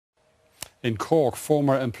In Cork,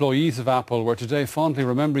 former employees of Apple were today fondly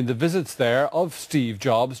remembering the visits there of Steve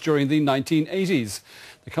Jobs during the 1980s.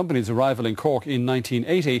 The company's arrival in Cork in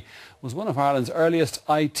 1980 was one of Ireland's earliest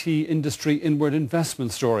IT industry inward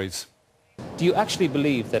investment stories. Do you actually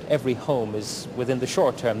believe that every home is, within the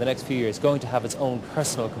short term, the next few years, going to have its own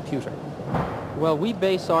personal computer? Well, we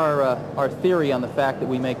base our theory on the fact that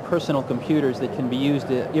we make personal computers that can be used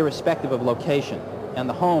irrespective of location. And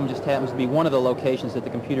the home just happens to be one of the locations that the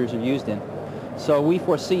computers are used in. So we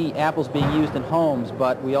foresee Apples being used in homes,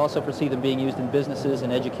 but we also foresee them being used in businesses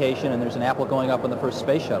and education, and there's an Apple going up on the first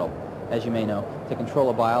space shuttle, as you may know, to control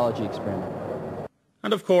a biology experiment.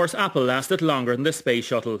 And of course, Apple lasted longer than the space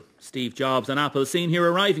shuttle. Steve Jobs and Apple seen here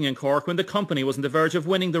arriving in Cork when the company was on the verge of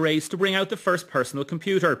winning the race to bring out the first personal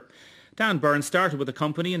computer. Dan Byrne started with the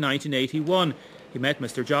company in 1981. He met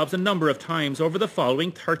Mr. Jobs a number of times over the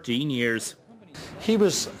following 13 years. He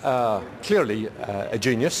was clearly a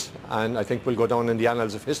genius, and I think will go down in the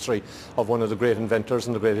annals of history of one of the great inventors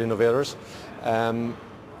and the great innovators.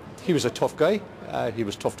 He was a tough guy. He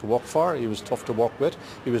was tough to work for. He was tough to work with.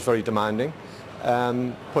 He was very demanding,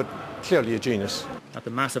 but clearly a genius. At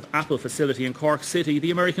the massive Apple facility in Cork City,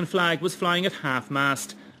 the American flag was flying at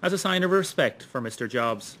half-mast as a sign of respect for Mr.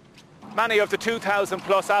 Jobs. Many of the 2,000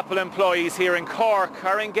 plus Apple employees here in Cork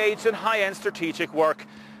are engaged in high-end strategic work,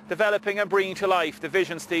 developing and bringing to life the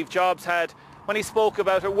vision Steve Jobs had when he spoke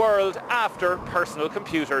about a world after personal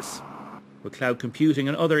computers. With cloud computing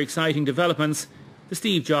and other exciting developments, the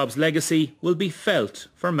Steve Jobs legacy will be felt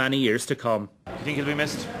for many years to come. Do you think he'll be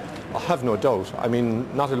missed? I have no doubt. I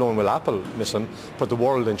mean, not alone will Apple miss him, but the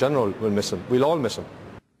world in general will miss him. We'll all miss him.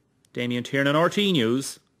 Damien Tiernan, RTÉ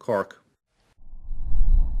News, Cork.